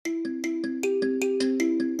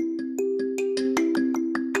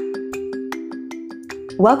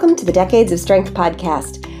Welcome to the Decades of Strength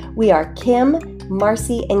podcast. We are Kim,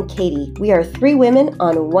 Marcy, and Katie. We are three women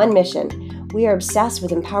on one mission. We are obsessed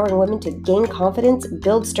with empowering women to gain confidence,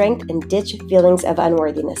 build strength, and ditch feelings of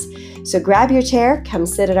unworthiness. So grab your chair, come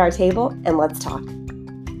sit at our table, and let's talk.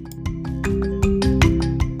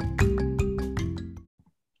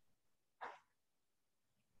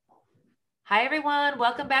 Hi, everyone.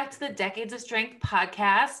 Welcome back to the Decades of Strength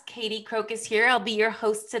podcast. Katie Crocus here. I'll be your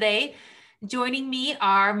host today. Joining me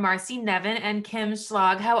are Marcy Nevin and Kim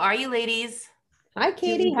Schlag. How are you, ladies? Hi,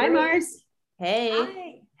 Katie. Hi, Mars. Hey.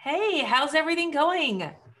 Hi. Hey, how's everything going?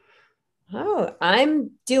 Oh, I'm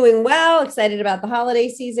doing well. Excited about the holiday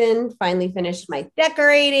season. Finally finished my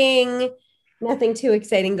decorating. Nothing too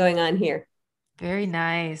exciting going on here. Very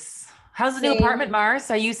nice. How's the new apartment, Mars?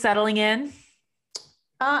 Are you settling in?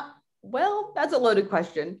 Well, that's a loaded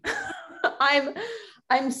question.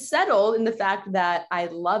 I'm settled in the fact that I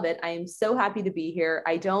love it. I am so happy to be here.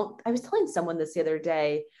 I was telling someone this the other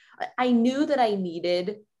day. I knew that I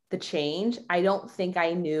needed the change. I don't think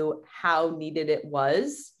I knew how needed it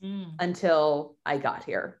was until I got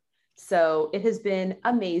here. So it has been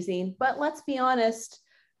amazing, but let's be honest,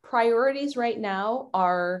 priorities right now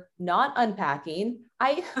are not unpacking.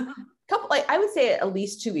 I would say at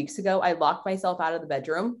least 2 weeks ago, I locked myself out of the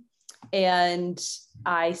bedroom and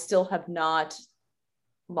I still have not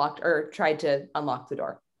locked or tried to unlock the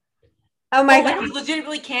door. Oh my God. You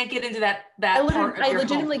legitimately can't get into that I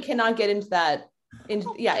legitimately cannot get into that.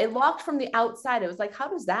 It locked from the outside. It was like, how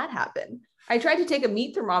does that happen? I tried to take a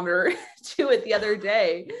meat thermometer to it the other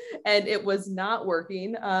day and it was not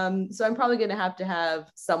working. So I'm probably going to have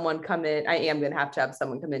someone come in. I am going to have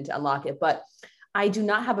someone come in to unlock it, but I do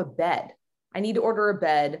not have a bed. I need to order a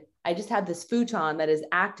bed. I just have this futon that is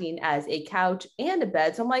acting as a couch and a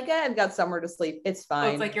bed. So I'm like, I've got somewhere to sleep. It's fine.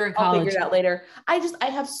 Oh, it's like you're in college. I'll figure it out later. I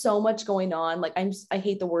have so much going on. Like I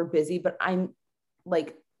hate the word busy, but I'm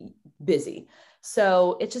like busy.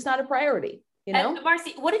 So it's just not a priority, you know? And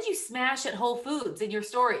Marcy, what did you smash at Whole Foods in your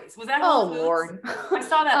stories? Was that Whole Foods? Lord. I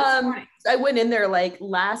saw that this morning. I went in there like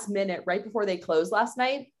last minute, right before they closed last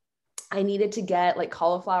night. I needed to get like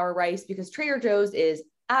cauliflower rice because Trader Joe's is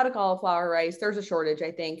out of cauliflower rice. There's a shortage,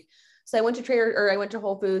 I think. So I went to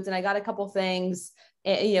Whole Foods and I got a couple things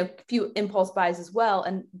and, a few impulse buys as well.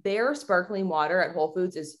 And their sparkling water at Whole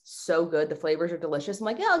Foods is so good. The flavors are delicious. I'm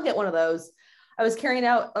like, yeah, I'll get one of those. I was carrying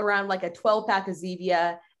out around like a 12 pack of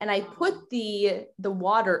Zevia and I put the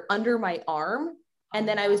water under my arm. And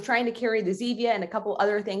then I was trying to carry the Zevia and a couple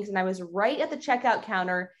other things. And I was right at the checkout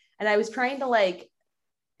counter and I was trying to like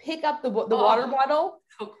pick up the water bottle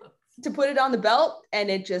to put it on the belt and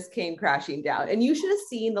it just came crashing down. And you should have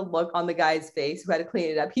seen the look on the guy's face who had to clean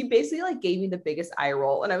it up. He basically like gave me the biggest eye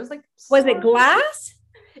roll. And I was like, was it glass?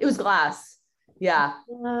 It was glass. Yeah,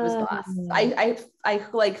 it was glass. I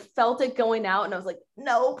like felt it going out and I was like,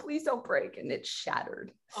 no, please don't break. And it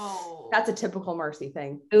shattered. Oh, that's a typical Marcy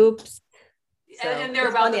thing. Oops. So, and they're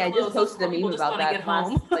about funny. I just posted a meme about that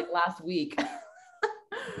last week.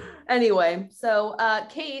 Anyway, so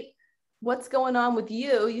Kate, what's going on with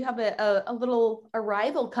you? You have a little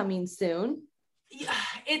arrival coming soon. Yeah,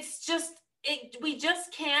 it's just, we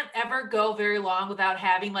just can't ever go very long without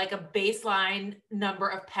having like a baseline number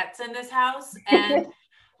of pets in this house. And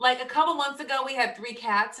like a couple months ago, we had 3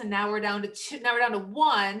 cats and now we're down to 2, now we're down to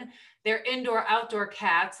 1. They're indoor, outdoor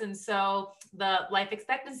cats. And so the life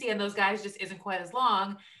expectancy on those guys just isn't quite as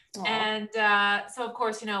long. Aww. And so of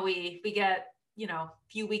course, we get, a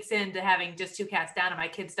few weeks into having just 2 cats down and my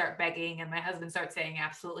kids start begging and my husband starts saying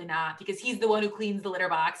absolutely not because he's the one who cleans the litter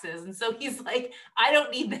boxes. And so he's like, I don't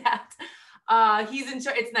need that. He's in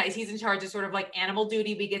charge. It's nice. He's in charge of sort of like animal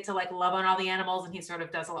duty. We get to like love on all the animals and he sort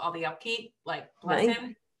of does all the upkeep, like bless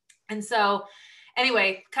him. And so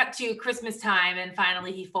anyway, cut to Christmas time and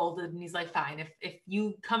finally he folded and he's like, fine, if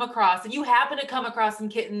you happen to come across some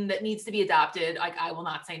kitten that needs to be adopted, like I will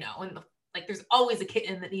not say no. And like there's always a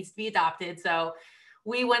kitten that needs to be adopted. So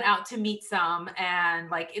we went out to meet some and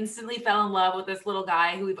like instantly fell in love with this little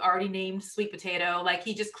guy who we've already named Sweet Potato. Like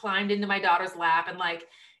he just climbed into my daughter's lap. And like,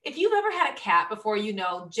 if you've ever had a cat before,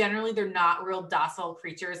 generally they're not real docile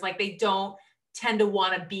creatures. Like they don't tend to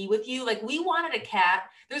want to be with you. Like we wanted a cat.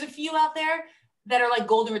 There's a few out there that are like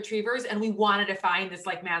golden retrievers. And we wanted to find this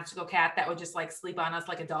like magical cat that would just like sleep on us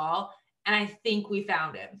like a doll. And I think we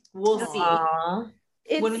found him. We'll see.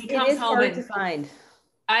 When he comes home to find.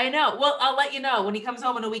 I know. Well, I'll let you know when he comes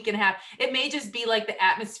home in a week and a half. It may just be like the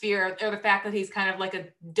atmosphere or the fact that he's kind of like a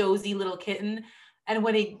dozy little kitten. And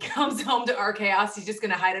when he comes home to our chaos, he's just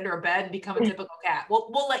going to hide under a bed and become a typical cat.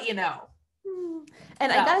 We'll let you know.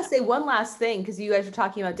 And I gotta say one last thing, because you guys are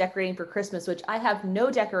talking about decorating for Christmas, which I have no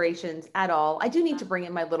decorations at all. I do need to bring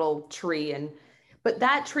in my little tree, but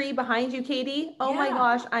that tree behind you, Katie, oh my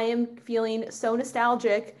gosh, I am feeling so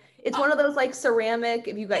nostalgic. It's one of those like ceramic,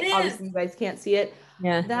 if you guys, obviously you guys can't see it.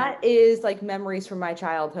 Yeah. That is like memories from my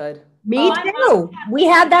childhood. Me too. We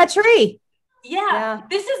had that tree. Yeah.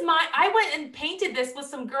 This is I went and painted this with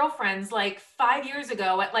some girlfriends like 5 years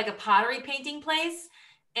ago at like a pottery painting place.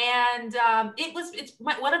 And it's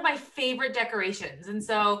one of my favorite decorations. And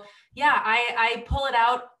so, yeah, I pull it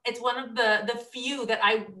out. It's one of the few that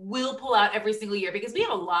I will pull out every single year, because we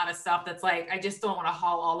have a lot of stuff that's like, I just don't want to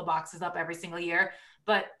haul all the boxes up every single year.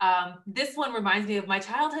 But this one reminds me of my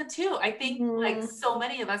childhood too. I think like so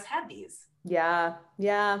many of us had these. Yeah.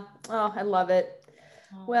 Yeah. Oh, I love it.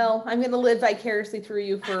 Well, I'm going to live vicariously through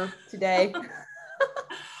you for today.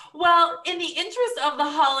 Well, in the interest of the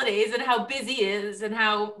holidays and how busy it is and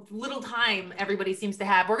how little time everybody seems to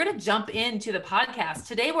have, we're going to jump into the podcast.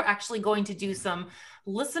 Today, we're actually going to do some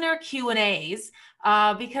listener Q&As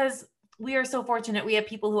because we are so fortunate. We have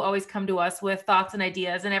people who always come to us with thoughts and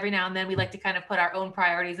ideas. And every now and then we like to kind of put our own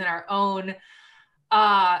priorities and our own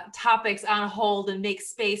topics on hold and make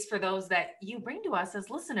space for those that you bring to us as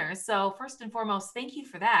listeners. So first and foremost, thank you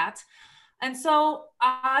for that. And so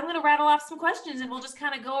I'm going to rattle off some questions and we'll just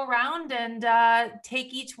kind of go around and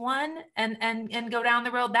take each one and go down the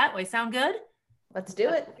road that way. Sound good? Let's do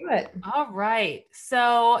it. All right.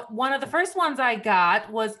 So one of the first ones I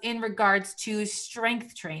got was in regards to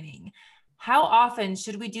strength training. How often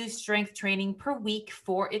should we do strength training per week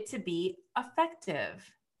for it to be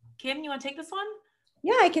effective? Kim, you want to take this one?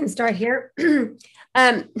 Yeah, I can start here.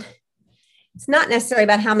 It's not necessarily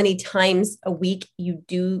about how many times a week you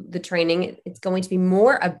do the training. It's going to be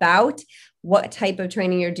more about what type of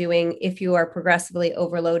training you're doing, if you are progressively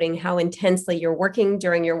overloading, how intensely you're working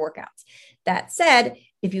during your workouts. That said,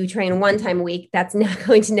 if you train one time a week, that's not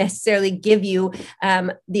going to necessarily give you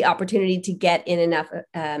the opportunity to get in enough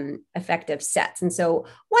effective sets. And so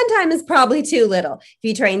one time is probably too little. If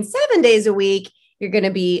you train 7 days a week, you're going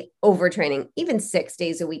to be overtraining. Even 6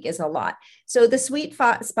 days a week is a lot. So the sweet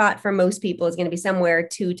spot for most people is going to be somewhere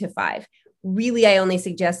 2 to 5. Really, I only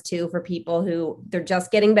suggest 2 for people who they're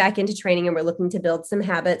just getting back into training and we're looking to build some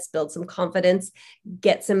habits, build some confidence,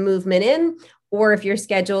 get some movement in. Or if your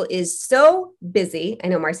schedule is so busy, I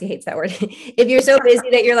know Marcy hates that word. If you're so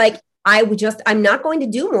busy that you're like, I'm not going to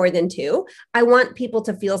do more than 2. I want people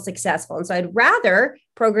to feel successful. And so I'd rather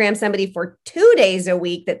program somebody for 2 days a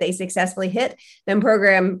week that they successfully hit than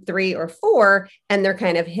program 3 or 4 and they're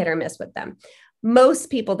kind of hit or miss with them. Most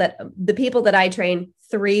people the people that I train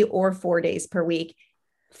 3 or 4 days per week,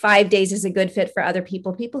 5 days is a good fit for other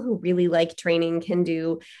people. People who really like training can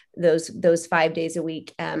do those 5 days a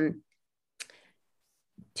week.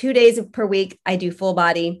 2 days per week, I do full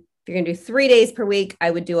body. If you're going to do 3 days per week,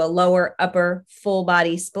 I would do a lower, upper, full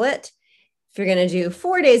body split. If you're going to do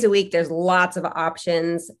 4 days a week, there's lots of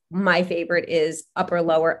options. My favorite is upper,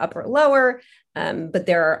 lower, but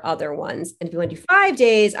there are other ones. And if you want to do 5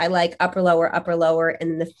 days, I like upper, lower,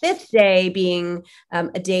 and then the 5th day being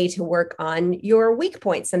a day to work on your weak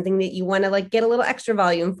points, something that you want to like get a little extra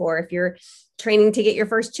volume for. If you're training to get your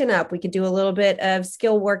first chin up, we could do a little bit of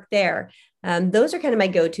skill work there. Those are kind of my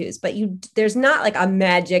go-tos, but there's not like a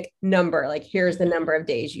magic number, like here's the number of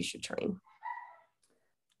days you should train.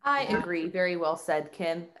 I agree. Very well said,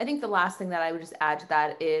 Kim. I think the last thing that I would just add to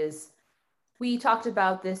that is we talked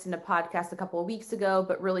about this in a podcast a couple of weeks ago,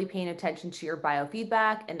 but really paying attention to your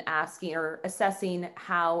biofeedback and asking or assessing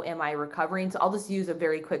how am I recovering. So I'll just use a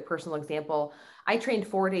very quick personal example. I trained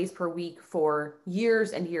 4 days per week for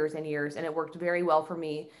years and years and years, and it worked very well for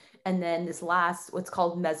me. And then this last, what's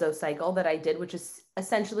called mesocycle that I did, which is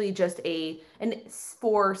essentially just a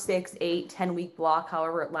 4, 6, 8, 10 week block,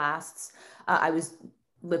 however it lasts. I was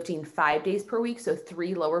lifting 5 days per week, so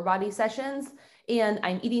 3 lower body sessions. And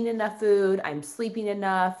I'm eating enough food, I'm sleeping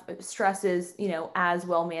enough, stress is, as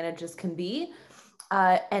well managed as can be.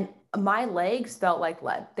 And my legs felt like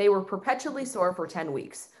lead. They were perpetually sore for 10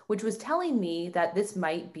 weeks, which was telling me that this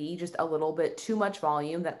might be just a little bit too much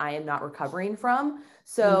volume that I am not recovering from.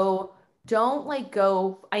 So don't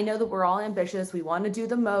go, I know that we're all ambitious. We want to do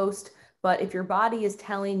the most, but if your body is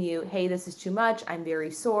telling you, hey, this is too much, I'm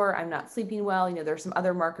very sore, I'm not sleeping well, there's some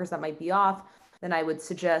other markers that might be off, then I would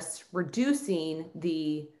suggest reducing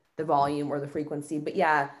the volume or the frequency. But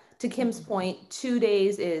yeah, to Kim's point, 2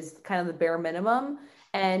 days is kind of the bare minimum.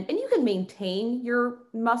 And you can maintain your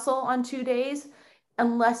muscle on 2 days,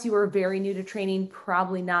 unless you are very new to training,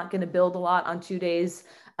 probably not going to build a lot on 2 days.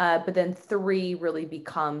 But then 3 really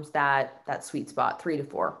becomes that sweet spot, 3 to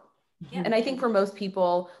 4. Yeah. And I think for most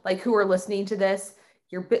people like who are listening to this,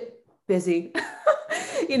 you're a bit busy.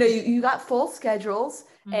 You got full schedules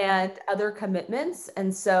and other commitments.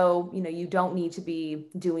 And so, you don't need to be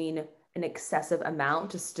doing an excessive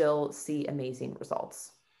amount to still see amazing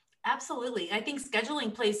results. Absolutely. I think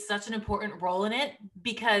scheduling plays such an important role in it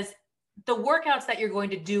because the workouts that you're going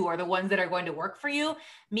to do are the ones that are going to work for you,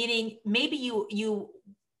 meaning maybe you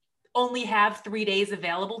only have 3 days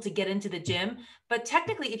available to get into the gym, but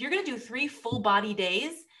technically if you're going to do 3 full body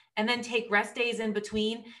days and then take rest days in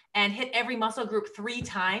between and hit every muscle group 3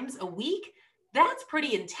 times a week, that's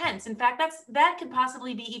pretty intense. In fact, that could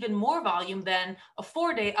possibly be even more volume than a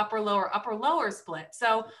 4-day upper lower split.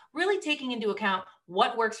 So really taking into account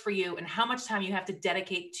what works for you and how much time you have to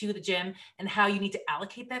dedicate to the gym and how you need to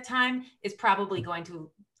allocate that time is probably going to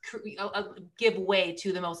give way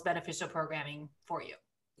to the most beneficial programming for you.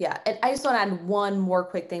 Yeah. And I just want to add one more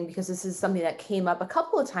quick thing because this is something that came up a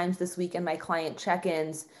couple of times this week in my client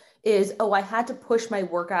check-ins is, I had to push my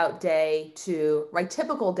workout day to my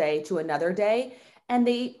typical day to another day. And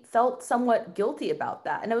they felt somewhat guilty about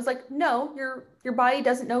that. And I was like, no, your body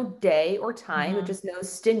doesn't know day or time. It just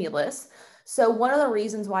knows stimulus. So one of the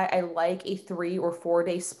reasons why I like a 3 or 4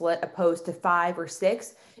 day split opposed to 5 or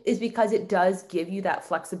 6 is because it does give you that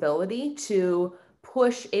flexibility to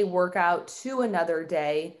push a workout to another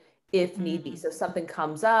day if need be. So something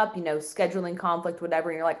comes up, scheduling conflict,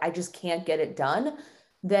 whatever, and you're like, I just can't get it done.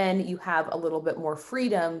 Then you have a little bit more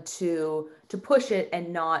freedom to push it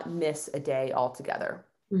and not miss a day altogether.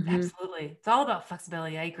 Absolutely. It's all about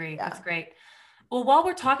flexibility. I agree. Yeah. That's great. Well, while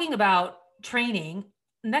we're talking about training,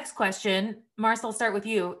 next question, Marcel, I'll start with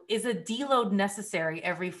you. Is a deload necessary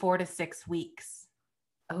every 4 to 6 weeks?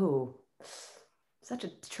 Oh, such a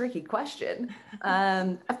tricky question.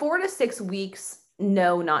 4 to 6 weeks,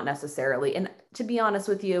 no, not necessarily. And to be honest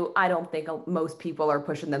with you, I don't think most people are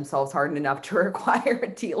pushing themselves hard enough to require a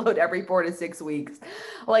deload every 4 to 6 weeks.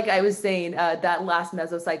 Like I was saying, that last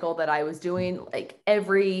mesocycle that I was doing,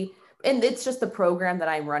 and it's just the program that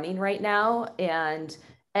I'm running right now. And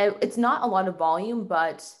it's not a lot of volume,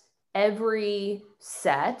 but every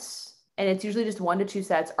set, and it's usually just 1 to 2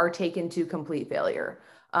 sets, are taken to complete failure.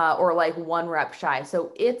 Or like 1 rep shy.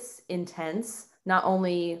 So it's intense, not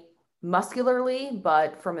only muscularly,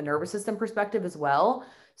 but from a nervous system perspective as well.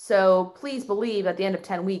 So please believe at the end of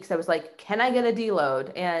 10 weeks, I was like, can I get a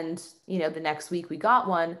deload? And, the next week we got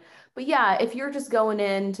one. But yeah, if you're just going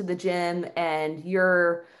into the gym and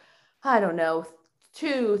you're, I don't know,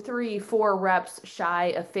 2, 3, 4 reps shy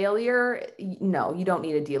of failure, no, you don't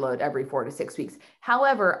need a deload every 4 to 6 weeks.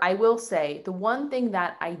 However, I will say the one thing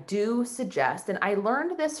that I do suggest, and I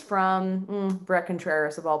learned this from Brett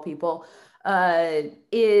Contreras of all people,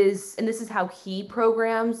 is, and this is how he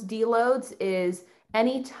programs deloads, is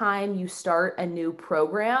anytime you start a new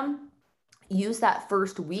program, use that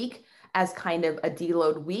first week as kind of a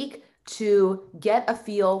deload week to get a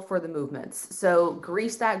feel for the movements. So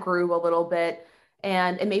grease that groove a little bit.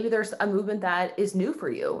 And maybe there's a movement that is new for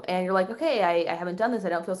you and you're like, okay, I haven't done this. I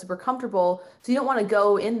don't feel super comfortable. So you don't want to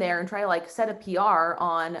go in there and try to set a PR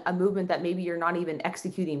on a movement that maybe you're not even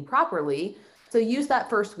executing properly. So use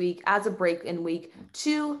that first week as a break-in week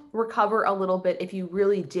to recover a little bit if you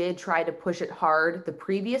really did try to push it hard the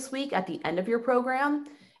previous week at the end of your program,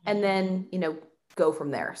 and then, go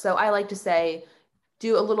from there. So I like to say,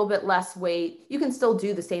 do a little bit less weight. You can still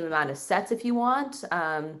do the same amount of sets if you want.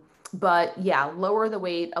 But yeah, lower the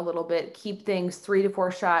weight a little bit, keep things 3 to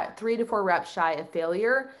 4 reps shy of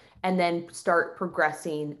failure, and then start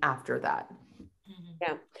progressing after that.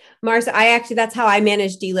 Yeah. Marcia, that's how I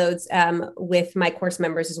manage deloads with my course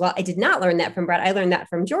members as well. I did not learn that from Brett. I learned that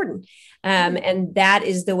from Jordan. And that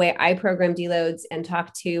is the way I program deloads and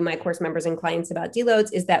talk to my course members and clients about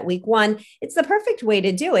deloads, is that week 1, it's the perfect way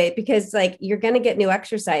to do it because you're going to get new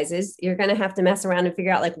exercises. You're going to have to mess around and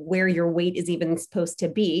figure out where your weight is even supposed to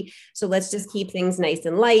be. So let's just keep things nice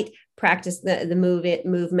and light, practice the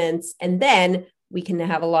movements, and then we can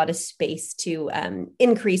have a lot of space to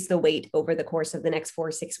increase the weight over the course of the next 4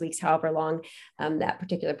 or 6 weeks, however long that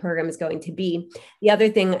particular program is going to be. The other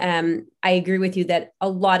thing, I agree with you that a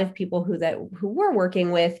lot of people who we're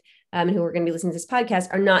working with and who are going to be listening to this podcast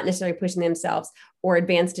are not necessarily pushing themselves or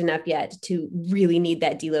advanced enough yet to really need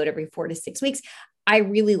that deload every 4 to 6 weeks. I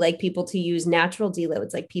really like people to use natural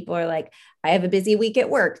deloads. People are like, I have a busy week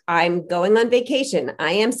at work. I'm going on vacation.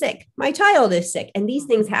 I am sick. My child is sick. And these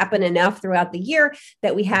things happen enough throughout the year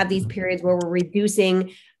that we have these periods where we're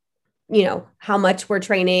reducing, how much we're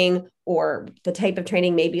training or the type of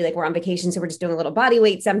training. Maybe we're on vacation, so we're just doing a little body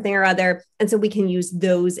weight, something or other. And so we can use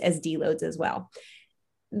those as deloads as well.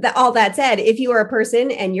 all that said, if you are a person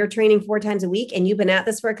and you're training 4 times a week and you've been at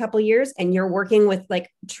this for a couple of years and you're working with like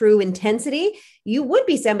true intensity, you would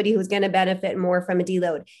be somebody who's going to benefit more from a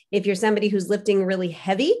deload. If you're somebody who's lifting really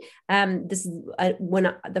heavy, this is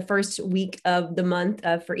when the first week of the month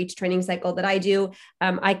for each training cycle that I do,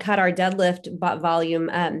 I cut our deadlift volume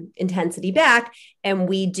intensity back, and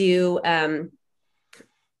we do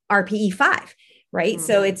RPE 5, right? Mm-hmm.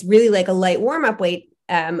 So it's really like a light warm-up weight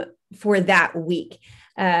for that week.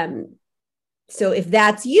 So if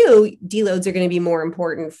that's you, deloads are going to be more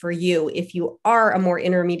important for you. If you are a more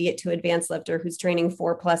intermediate to advanced lifter who's training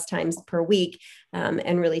 4+ times per week,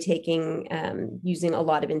 and really using a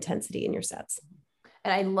lot of intensity in your sets.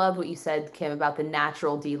 And I love what you said, Kim, about the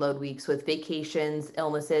natural deload weeks with vacations,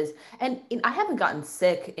 illnesses. And I haven't gotten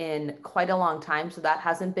sick in quite a long time, so that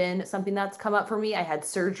hasn't been something that's come up for me. I had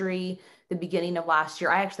surgery the beginning of last year.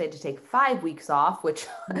 I actually had to take 5 weeks off, which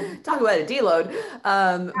talk about a deload.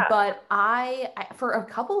 But I, for a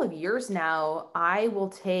couple of years now, I will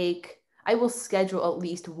schedule at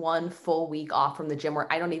least 1 full week off from the gym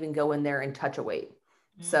where I don't even go in there and touch a weight.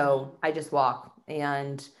 So I just walk.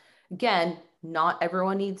 And again, not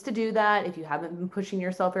everyone needs to do that if you haven't been pushing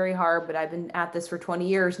yourself very hard, but I've been at this for 20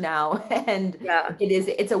 years now, and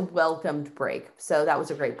it's a welcomed break. So that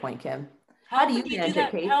was a great point, Kim. How do you do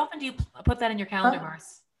that? Kate? How often do you put that in your calendar,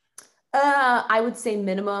 Mars? I would say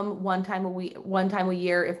minimum 1 time a week, 1 time a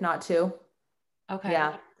year, if not 2. Okay.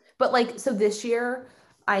 Yeah. But so this year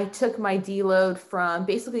I took my deload from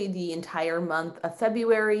basically the entire month of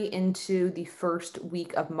February into the first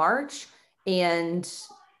week of March. And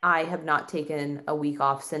I have not taken a week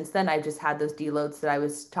off since then. I've just had those deloads that I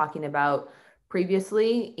was talking about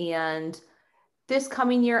previously. And this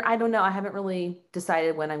coming year, I don't know. I haven't really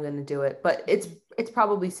decided when I'm going to do it, but it's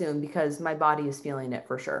probably soon because my body is feeling it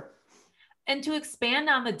for sure. And to expand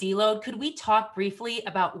on the deload, could we talk briefly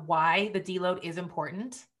about why the deload is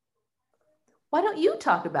important? Why don't you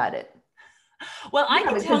talk about it? Well, I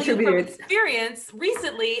can tell you from experience.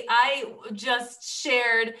 Recently, I just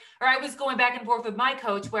shared, or I was going back and forth with my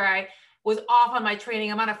coach where I was off on my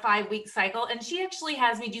training. I'm on a 5-week cycle, and she actually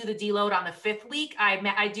has me do the deload on the 5th week.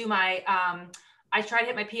 I do my, I try to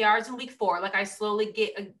hit my PRs in week 4. Like I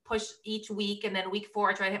slowly push each week, and then week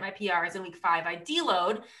 4, I try to hit my PRs, and week 5, I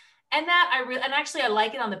deload. And that I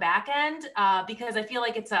like it on the back end because I feel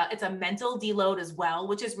like it's a mental deload as well,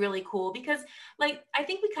 which is really cool because like, I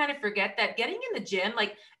think we kind of forget that getting in the gym,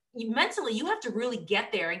 like mentally, you have to really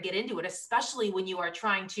get there and get into it, especially when you are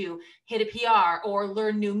trying to hit a PR or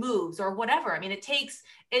learn new moves or whatever. I mean, it takes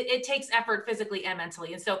effort physically and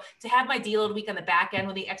mentally. And so to have my deload week on the back end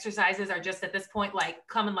when the exercises are just at this point, like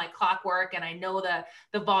coming like clockwork, and I know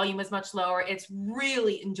the volume is much lower, it's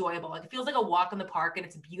really enjoyable. Like it feels like a walk in the park, and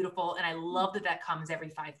it's beautiful. And I love that comes every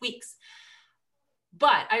 5 weeks.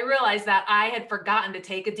 But I realized that I had forgotten to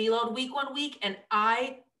take a deload week 1 week, and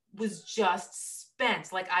I was just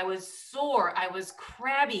spent. Like I was sore, I was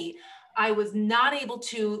crabby. I was not able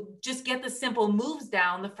to just get the simple moves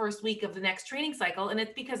down the first week of the next training cycle. And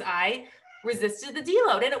it's because I resisted the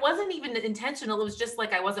deload, and it wasn't even intentional. It was just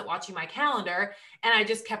like, I wasn't watching my calendar, and I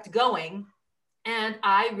just kept going. And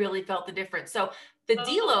I really felt the difference. So the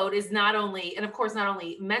deload is not only, and of course, not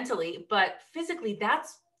only mentally, but physically, that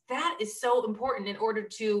is so important in order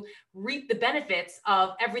to reap the benefits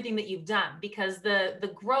of everything that you've done, because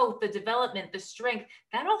the growth, the development, the strength,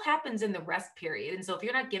 that all happens in the rest period. And so if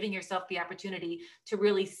you're not giving yourself the opportunity to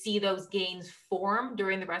really see those gains form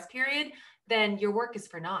during the rest period, then your work is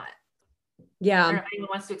for naught. Yeah. I don't know if anyone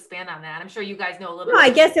wants to expand on that. I'm sure you guys know a little bit. No, I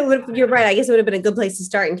guess you're right. I guess it would have been a good place to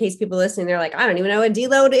start in case people listening, they're like, I don't even know what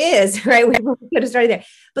deload is, right? We could have started there.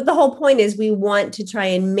 But the whole point is we want to try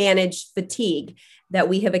and manage fatigue that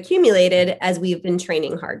we have accumulated as we've been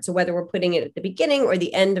training hard. So whether we're putting it at the beginning or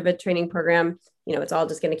the end of a training program, it's all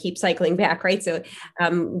just going to keep cycling back, right? So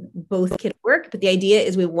both can work, but the idea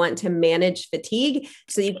is we want to manage fatigue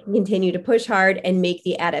so you can continue to push hard and make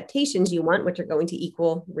the adaptations you want, which are going to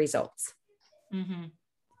equal results. Mm-hmm.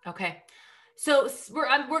 Okay. So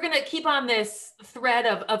we're going to keep on this thread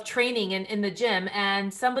of training in the gym.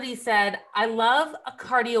 And somebody said, I love a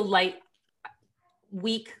cardio light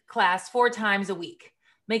week class 4 times a week.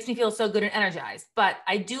 Makes me feel so good and energized, but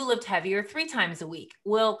I do lift heavier 3 times a week.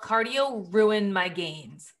 Will cardio ruin my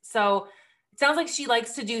gains? So it sounds like she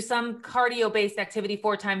likes to do some cardio based activity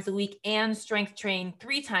 4 times a week and strength train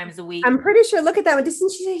 3 times a week. I'm pretty sure. Look at that one.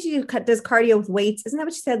 Didn't she say she does cardio with weights? Isn't that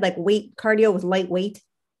what she said? Like weight cardio with light weight?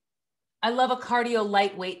 I love a cardio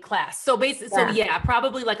lightweight class. So basically,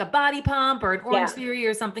 probably like a body pump or an Orange Theory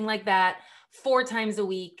or something like that. 4 times a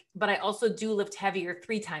week, but I also do lift heavier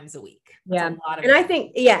 3 times a week. Yeah. That's a lot of And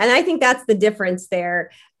it. I think that's the difference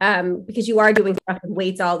there. Because you are doing stuff with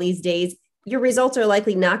weights all these days, your results are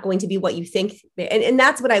likely not going to be what you think. And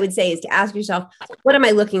that's what I would say, is to ask yourself, what am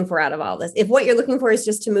I looking for out of all this? If what you're looking for is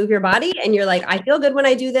just to move your body and you're like, I feel good when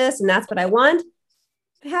I do this, and that's what I want,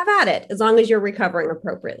 have at it, as long as you're recovering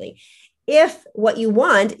appropriately. If what you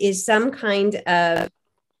want is some kind of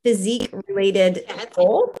physique related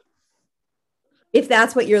goal, if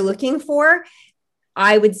that's what you're looking for,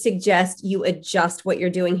 I would suggest you adjust what you're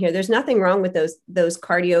doing here. There's nothing wrong with those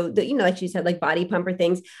cardio that, like you said, like body pumper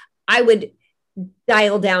things. I would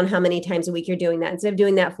dial down how many times a week you're doing that. Instead of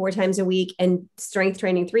doing that 4 times a week and strength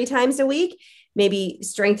training 3 times a week, maybe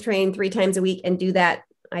strength train 3 times a week and do that.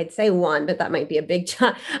 I'd say 1, but that might be a big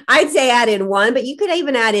chunk. I'd say add in 1, but you could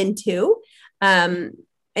even add in 2.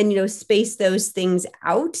 And, space those things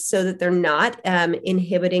out so that they're not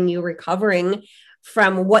inhibiting you recovering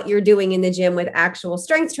from what you're doing in the gym with actual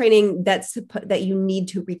strength training that you need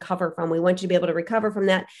to recover from. We want you to be able to recover from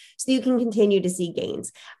that so you can continue to see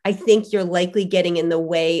gains. I think you're likely getting in the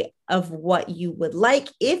way of what you would like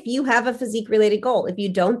if you have a physique related goal. If you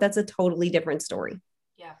don't, that's a totally different story.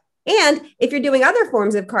 Yeah. And if you're doing other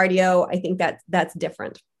forms of cardio, I think that's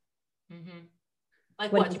different. Mm-hmm.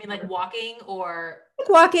 Like what? Do you mean like walking or?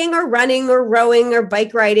 Walking or running or rowing or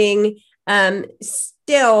bike riding.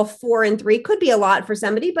 Still 4 and 3 could be a lot for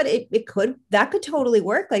somebody, but that could totally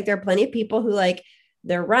work. Like there are plenty of people who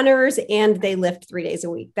they're runners and they lift 3 days a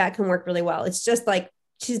week. That can work really well. It's just like,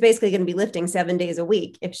 she's basically going to be lifting 7 days a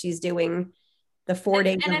week if she's doing the 4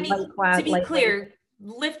 days. And I mean, to be clear,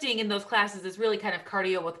 lifting in those classes is really kind of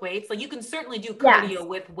cardio with weights. Like you can certainly do cardio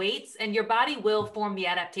with weights, and your body will form the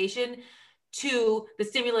adaptation to the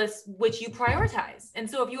stimulus which you prioritize. And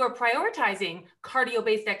so if you are prioritizing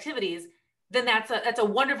cardio-based activities, then that's a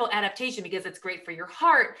wonderful adaptation, because it's great for your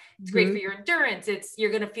heart. It's great for your endurance. You're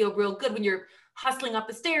going to feel real good when you're hustling up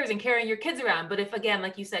the stairs and carrying your kids around. But if, again,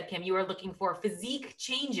 like you said, Kim, you are looking for physique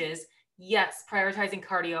changes, yes, prioritizing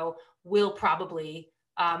cardio will probably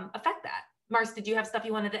affect that. Mars, did you have stuff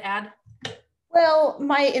you wanted to add? Well,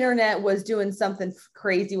 my internet was doing something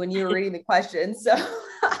crazy when you were reading the questions. So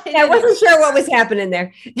I wasn't sure what was happening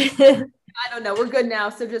there. I don't know. We're good now.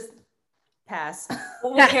 So just pass.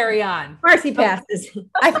 We'll carry on. Marcy passes.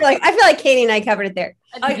 I feel like Katie and I covered it there.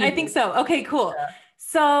 I think so. Okay, cool. Yeah.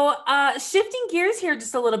 So shifting gears here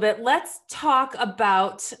just a little bit, let's talk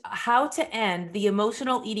about how to end the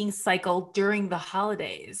emotional eating cycle during the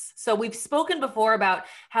holidays. So we've spoken before about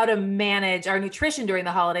how to manage our nutrition during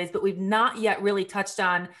the holidays, but we've not yet really touched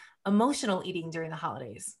on emotional eating during the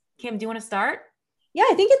holidays. Kim, do you want to start? Yeah,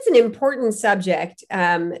 I think it's an important subject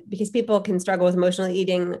because people can struggle with emotional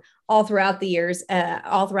eating all throughout the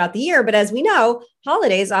year. But as we know,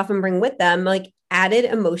 holidays often bring with them added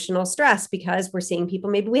emotional stress, because we're seeing people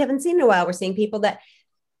maybe we haven't seen in a while. We're seeing people that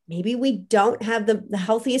maybe we don't have the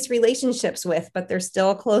healthiest relationships with, but they're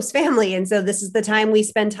still a close family. And so this is the time we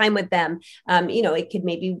spend time with them. It could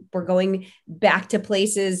maybe we're going back to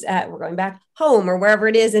places, we're going back home or wherever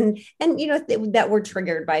it is. And that we're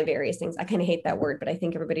triggered by various things. I kind of hate that word, but I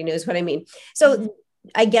think everybody knows what I mean. So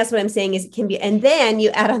I guess what I'm saying is it can be, and then you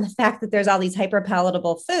add on the fact that there's all these hyper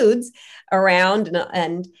palatable foods around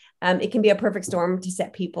and it can be a perfect storm to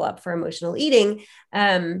set people up for emotional eating.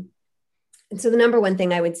 And so the number one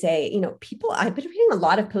thing I would say, I've been reading a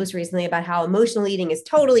lot of posts recently about how emotional eating is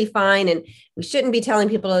totally fine and we shouldn't be telling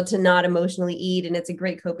people to not emotionally eat, and it's a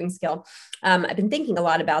great coping skill. I've been thinking a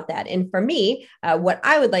lot about that. And for me, what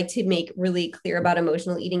I would like to make really clear about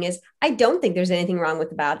emotional eating is I don't think there's anything wrong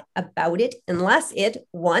about it unless it,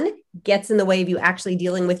 one, gets in the way of you actually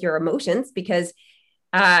dealing with your emotions, because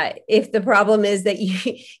if the problem is that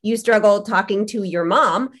you struggle talking to your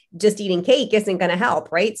mom, just eating cake isn't going to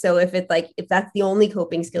help, right? So if that's the only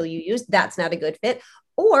coping skill you use, that's not a good fit.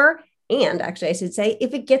 And actually I should say,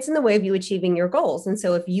 if it gets in the way of you achieving your goals. And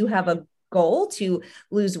so if you have a goal to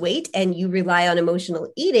lose weight and you rely on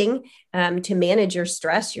emotional eating to manage your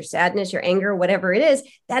stress, your sadness, your anger, whatever it is,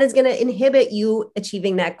 that is going to inhibit you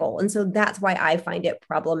achieving that goal. And so that's why I find it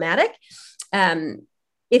problematic.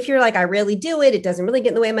 If you're like, I really do it, it doesn't really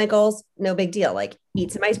get in the way of my goals, no big deal.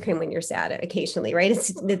 Eat some ice cream when you're sad occasionally, right?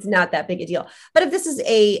 It's not that big a deal. But if this is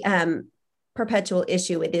a perpetual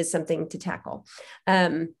issue, it is something to tackle.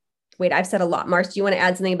 Wait, I've said a lot. Mars, do you want to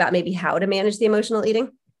add something about maybe how to manage the emotional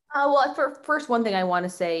eating? Well, first, one thing I want to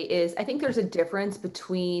say is I think there's a difference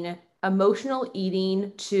between emotional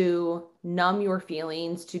eating to numb your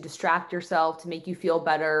feelings, to distract yourself, to make you feel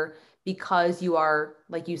better, because you are,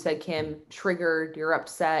 like you said, Kim, triggered, you're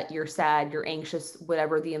upset, you're sad, you're anxious,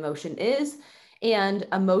 whatever the emotion is. and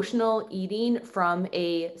emotional eating from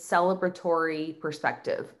a celebratory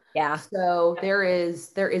perspective. Yeah. So there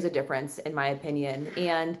is a difference in my opinion.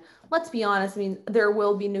 And let's be honest, I mean, there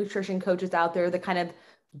will be nutrition coaches out there, the kind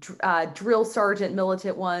of drill sergeant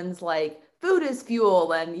militant ones, like food is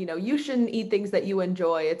fuel and, you shouldn't eat things that you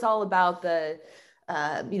enjoy. It's all about the,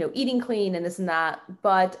 eating clean and this and that.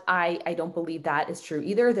 But I don't believe that is true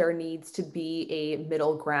either. There needs to be a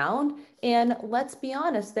middle ground. And let's be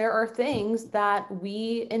honest, there are things that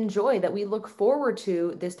we enjoy, that we look forward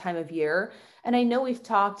to this time of year. And I know we've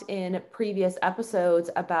talked in previous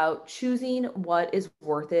episodes about choosing what is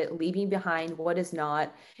worth it, leaving behind what is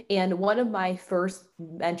not. And one of my first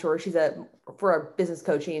mentors, for our business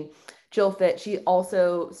coaching, Jill Fit, she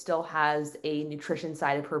also still has a nutrition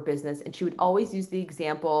side of her business. And she would always use the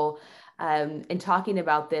example in talking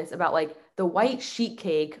about this, about like the white sheet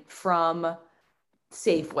cake from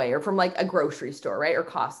Safeway or from like a grocery store, right? Or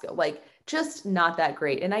Costco, like just not that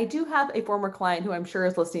great. And I do have a former client who I'm sure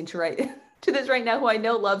is listening to this right now, who I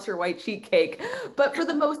know loves her white sheet cake. But for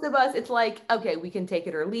the most of us, it's like, okay, we can take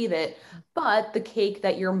it or leave it. But the cake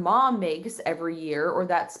that your mom makes every year, or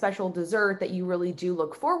that special dessert that you really do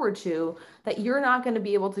look forward to, that you're not going to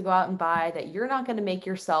be able to go out and buy, that you're not going to make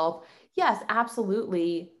yourself, yes,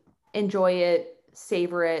 absolutely enjoy it,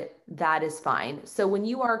 savor it, that is fine. So when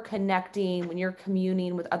you are connecting, when you're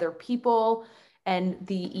communing with other people and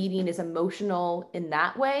the eating is emotional in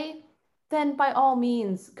that way, then by all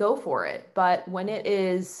means go for it. But when it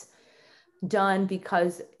is done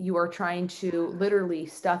because you are trying to literally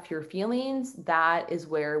stuff your feelings, that is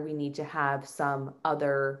where we need to have some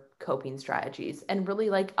other coping strategies and really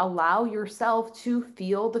like allow yourself to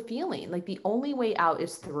feel the feeling. Like the only way out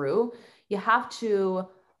is through. You have to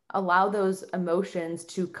allow those emotions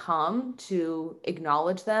to come, to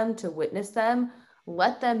acknowledge them, to witness them,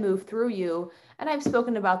 let them move through you. And I've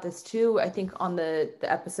spoken about this too, I think on the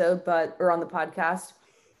episode, or on the podcast.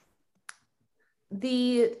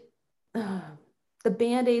 The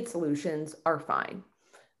Band-Aid solutions are fine,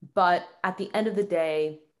 but at the end of the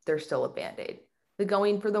day, they're still a Band-Aid. The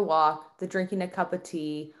going for the walk, the drinking a cup of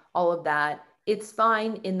tea, all of that, it's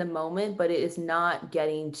fine in the moment, but it is not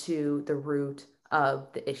getting to the root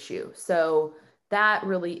of the issue. So that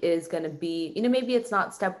really is going to be, maybe it's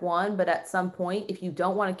not step one, but at some point, if you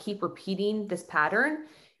don't want to keep repeating this pattern,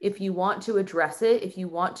 if you want to address it, if you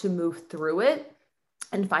want to move through it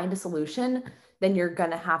and find a solution, then you're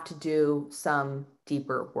going to have to do some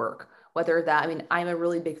deeper work. Whether that, I'm a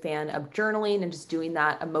really big fan of journaling and just doing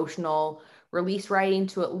that emotional release writing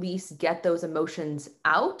to at least get those emotions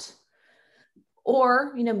out.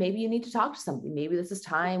 Or, maybe you need to talk to somebody. Maybe this is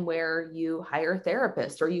time where you hire a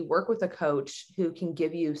therapist or you work with a coach who can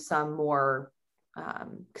give you some more,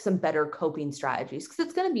 some better coping strategies, because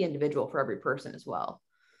it's going to be individual for every person as well.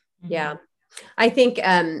 Yeah. I think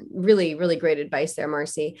really, really great advice there,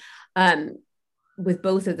 Marcy. With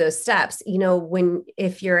both of those steps,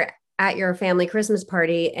 if you're at your family Christmas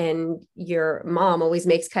party and your mom always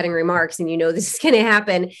makes cutting remarks and this is going to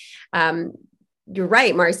happen, you're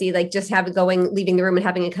right, Marcy, like just leaving the room and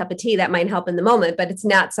having a cup of tea, that might help in the moment, but it's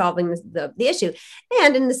not solving the issue.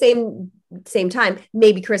 And in the same time,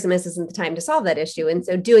 maybe Christmas isn't the time to solve that issue. And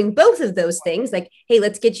so doing both of those things, like, hey,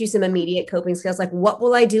 let's get you some immediate coping skills. Like, what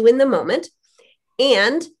will I do in the moment?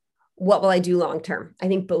 And what will I do long-term? I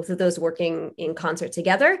think both of those working in concert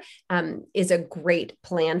together is a great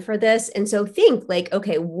plan for this. And so think like,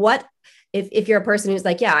 okay, what if you're a person who's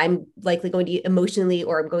like, yeah, I'm likely going to eat emotionally,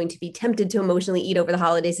 or I'm going to be tempted to emotionally eat over the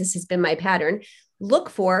holidays. This has been my pattern. Look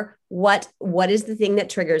for what is the thing that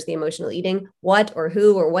triggers the emotional eating, what or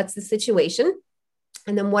who, or what's the situation.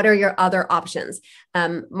 And then what are your other options?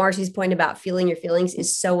 Marcy's point about feeling your feelings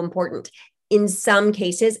is so important. In some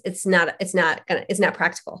cases, it's not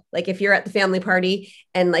practical. Like if you're at the family party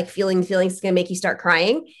and like feeling the feelings is going to make you start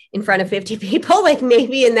crying in front of 50 people, like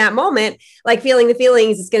maybe in that moment, like feeling the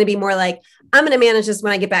feelings is going to be more like, I'm going to manage this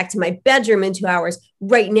when I get back to my bedroom in 2 hours.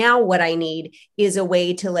 Right now, what I need is a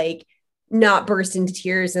way to like not burst into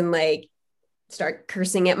tears and like start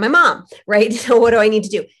cursing at my mom, right? So what do I need to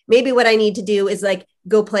do? Maybe what I need to do is like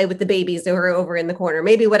go play with the babies that are over in the corner.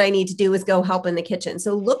 Maybe what I need to do is go help in the kitchen.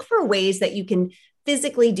 So look for ways that you can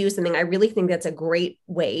physically do something. I really think that's a great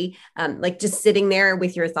way. Like just sitting there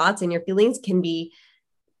with your thoughts and your feelings can be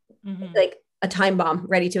like a time bomb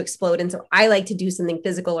ready to explode. And so I like to do something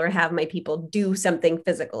physical, or have my people do something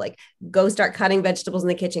physical, like go start cutting vegetables in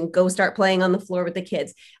the kitchen, go start playing on the floor with the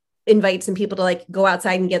kids. Invite some people to like go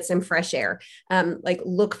outside and get some fresh air. Like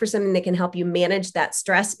look for something that can help you manage that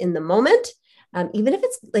stress in the moment. Even if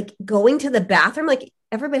it's like going to the bathroom, like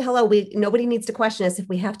everybody, hello, nobody needs to question us if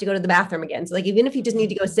we have to go to the bathroom again. So like, even if you just need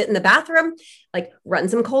to go sit in the bathroom, like run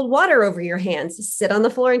some cold water over your hands, sit on the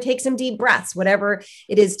floor and take some deep breaths, whatever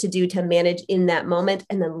it is to do to manage in that moment.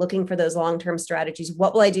 And then looking for those long-term strategies.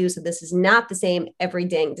 What will I do so this is not the same every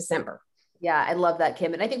dang December? Yeah, I love that,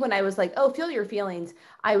 Kim. And I think when I was like, oh, feel your feelings,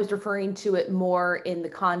 I was referring to it more in the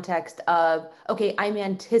context of, okay, I'm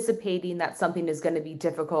anticipating that something is going to be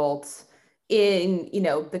difficult in,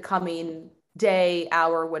 the coming day,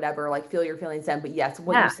 hour, whatever, like feel your feelings then. But yes,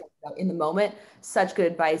 what you said about in the moment, such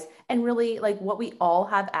good advice. And really like what we all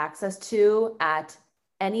have access to at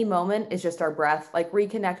any moment is just our breath, like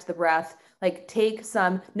reconnect the breath, like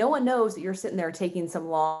no one knows that you're sitting there taking some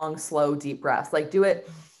long, slow, deep breaths, like do it.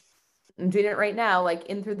 I'm doing it right now, like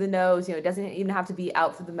in through the nose, it doesn't even have to be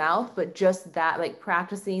out through the mouth, but just that, like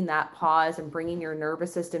practicing that pause and bringing your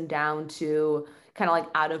nervous system down to kind of like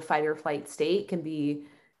out of fight or flight state can be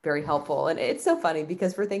very helpful. And it's so funny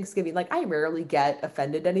because for Thanksgiving, like I rarely get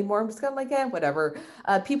offended anymore. I'm just kind of like, whatever.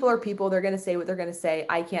 People are people. They're going to say what they're going to say.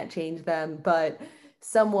 I can't change them. But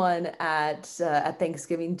someone at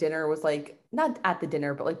Thanksgiving dinner was like, not at the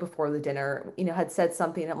dinner, but like before the dinner, had said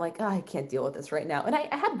something. I'm like, oh, I can't deal with this right now. And I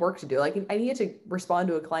had work to do. Like I needed to respond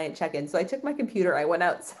to a client check-in. So I took my computer, I went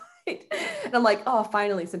outside and I'm like, oh,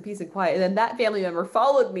 finally some peace and quiet. And then that family member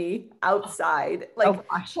followed me outside, like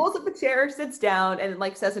pulls up a chair, sits down and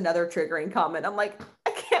like says another triggering comment. I'm like,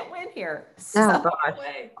 I can't win here.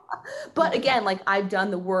 But again, like I've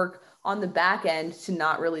done the work on the back end to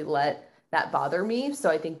not really let that bother me. So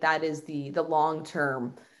I think that is the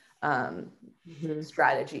long-term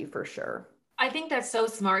strategy for sure. I think that's so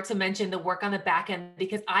smart to mention the work on the back end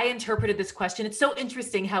because I interpreted this question. It's so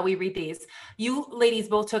interesting how we read these. You ladies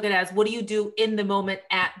both took it as, what do you do in the moment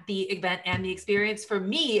at the event and the experience? For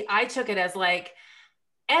me, I took it as like,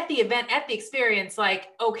 at the event, at the experience, like,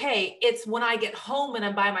 okay, it's when I get home and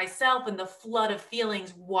I'm by myself and the flood of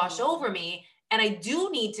feelings wash over me. And I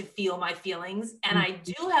do need to feel my feelings. And I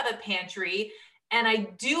do have a pantry and I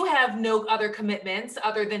do have no other commitments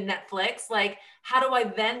other than Netflix. Like, how do I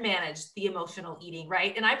then manage the emotional eating,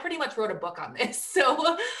 right? And I pretty much wrote a book on this.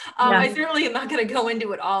 So I certainly am not going to go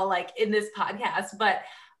into it all like in this podcast, but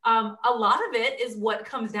a lot of it is what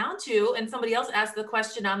comes down to, and somebody else asked the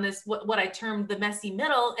question on this, what I termed the messy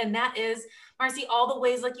middle. And that is, Marcy, all the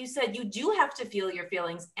ways, like you said, you do have to feel your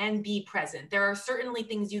feelings and be present. There are certainly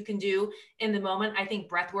things you can do in the moment. I think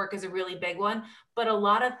breath work is a really big one, but a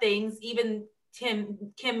lot of things, even Kim,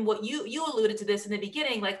 what you alluded to this in the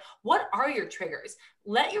beginning, like what are your triggers?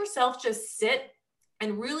 Let yourself just sit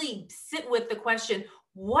and really sit with the question,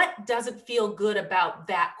 what doesn't feel good about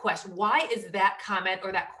that question? Why is that comment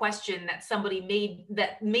or that question that somebody made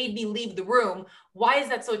that made me leave the room? Why is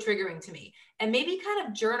that so triggering to me? And maybe kind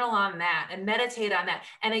of journal on that and meditate on that.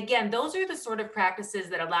 And again, those are the sort of practices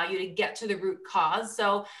that allow you to get to the root cause.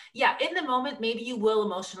 So yeah, in the moment, maybe you will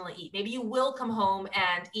emotionally eat. Maybe you will come home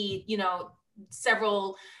and eat,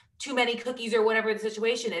 several too many cookies or whatever the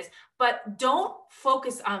situation is, but don't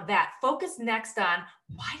focus on that. Focus next on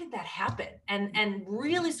why did that happen? And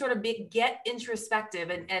really sort of get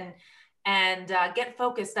introspective and get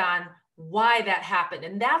focused on why that happened.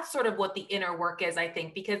 And that's sort of what the inner work is, I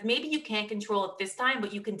think, because maybe you can't control it this time,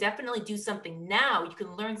 but you can definitely do something now. You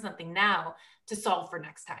can learn something now to solve for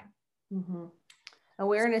next time. Mm-hmm.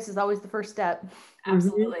 Awareness is always the first step.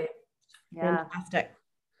 Absolutely. Yeah. Fantastic.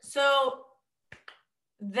 So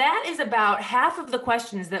that is about half of the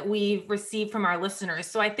questions that we've received from our listeners.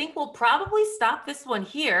 So I think we'll probably stop this one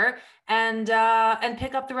here and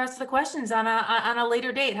pick up the rest of the questions on a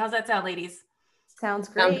later date. How's that sound, ladies? Sounds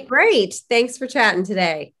great. Sounds great. Thanks for chatting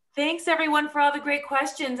today. Thanks everyone for all the great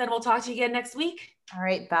questions, and we'll talk to you again next week. All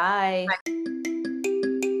right. Bye.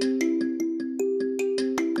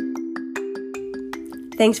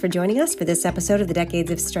 Thanks for joining us for this episode of the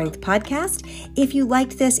Decades of Strength podcast. If you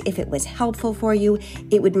liked this, if it was helpful for you,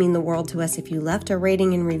 it would mean the world to us if you left a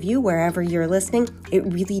rating and review wherever you're listening. It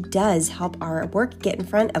really does help our work get in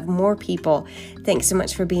front of more people. Thanks so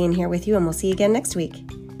much for being here with you, and we'll see you again next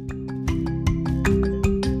week.